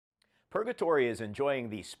Purgatory is enjoying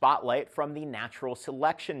the spotlight from the Natural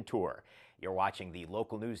Selection Tour. You're watching the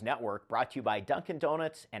Local News Network, brought to you by Dunkin'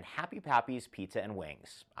 Donuts and Happy Pappy's Pizza and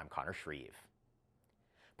Wings. I'm Connor Shreve.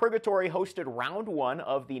 Purgatory hosted round one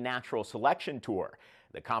of the Natural Selection Tour.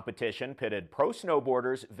 The competition pitted pro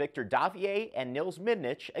snowboarders Victor Davier and Nils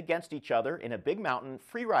Midnich against each other in a big mountain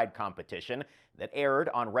freeride competition that aired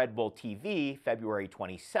on Red Bull TV February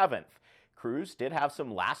 27th. Crews did have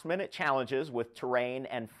some last-minute challenges with terrain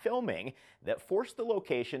and filming that forced the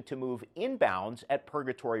location to move inbounds at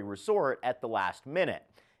Purgatory Resort at the last minute.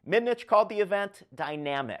 Midnich called the event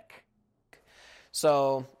dynamic.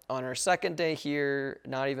 So on our second day here,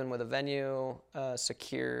 not even with a venue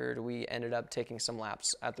secured, we ended up taking some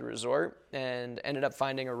laps at the resort and ended up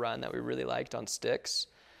finding a run that we really liked on sticks.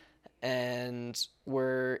 And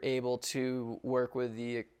we're able to work with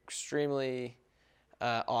the extremely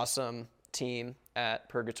awesome team at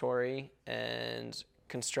Purgatory and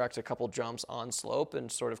construct a couple jumps on slope and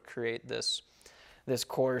sort of create this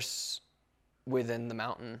course within the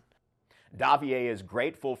mountain. Davier is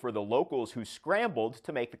grateful for the locals who scrambled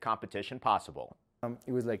to make the competition possible.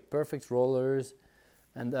 It was like perfect rollers,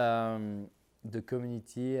 and the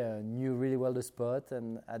community knew really well the spot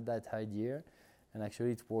and had that idea, and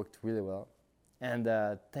actually it worked really well. And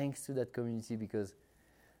thanks to that community, because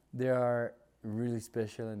they are really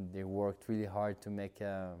special and they worked really hard to make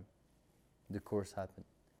the course happen.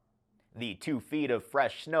 The 2 feet of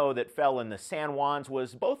fresh snow that fell in the San Juans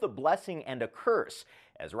was both a blessing and a curse,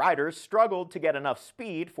 as riders struggled to get enough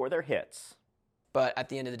speed for their hits. But at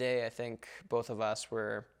the end of the day, I think both of us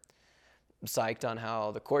were psyched on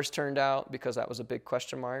how the course turned out, because that was a big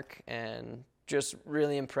question mark, and just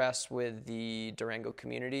really impressed with the Durango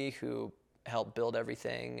community who helped build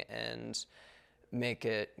everything and make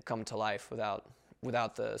it come to life. Without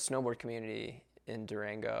the snowboard community in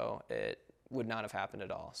Durango, it would not have happened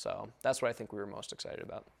at all. So that's what I think we were most excited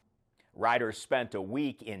about. Riders spent a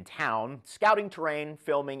week in town, scouting terrain,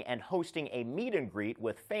 filming, and hosting a meet and greet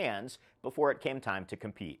with fans before it came time to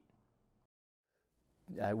compete.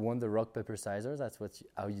 I won the rock, paper, scissors. That's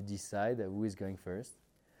how you decide who is going first.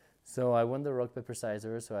 So I won the rock, paper,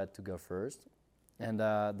 scissors, so I had to go first. And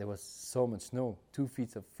there was so much snow, 2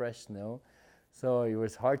 feet of fresh snow. So it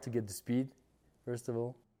was hard to get the speed, first of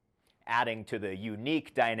all. Adding to the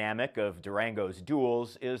unique dynamic of Durango's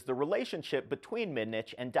duels is the relationship between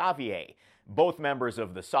Midnich and Davier. Both members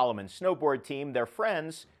of the Solomon snowboard team, they're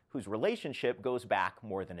friends whose relationship goes back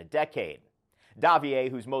more than a decade. Davier,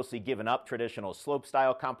 who's mostly given up traditional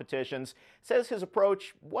slopestyle competitions, says his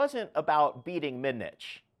approach wasn't about beating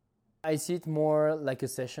Midnich. I see it more like a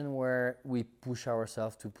session where we push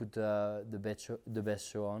ourselves to put the best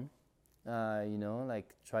show on.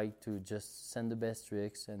 Like try to just send the best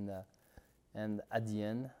tricks, and at the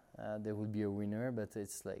end there will be a winner. But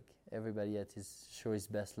it's like everybody at his show his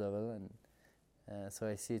best level, and so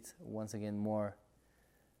I see it once again more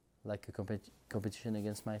like a competition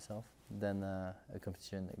against myself than a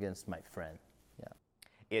competition against my friend. Yeah.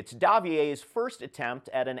 It's Davier's first attempt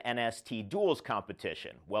at an NST duels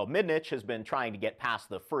competition. Well, Midnich has been trying to get past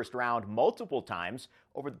the first round multiple times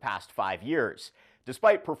over the past 5 years.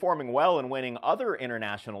 Despite performing well and winning other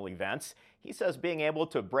international events, he says being able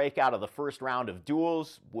to break out of the first round of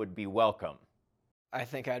duels would be welcome. I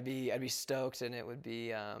think I'd be stoked, and it would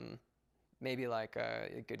be maybe like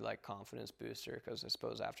a good confidence booster, because I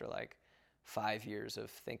suppose after 5 years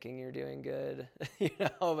of thinking you're doing good,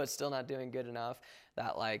 but still not doing good enough,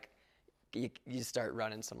 that you start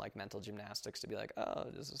running some mental gymnastics to be like, oh,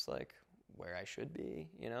 this is where I should be,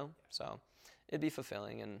 So it'd be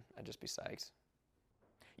fulfilling, and I'd just be psyched.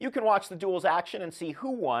 You can watch the duels action and see who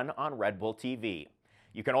won on Red Bull TV.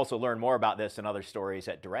 You can also learn more about this and other stories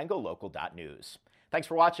at durangolocal.news. Thanks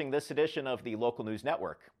for watching this edition of the Local News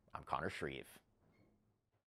Network. I'm Connor Shreve.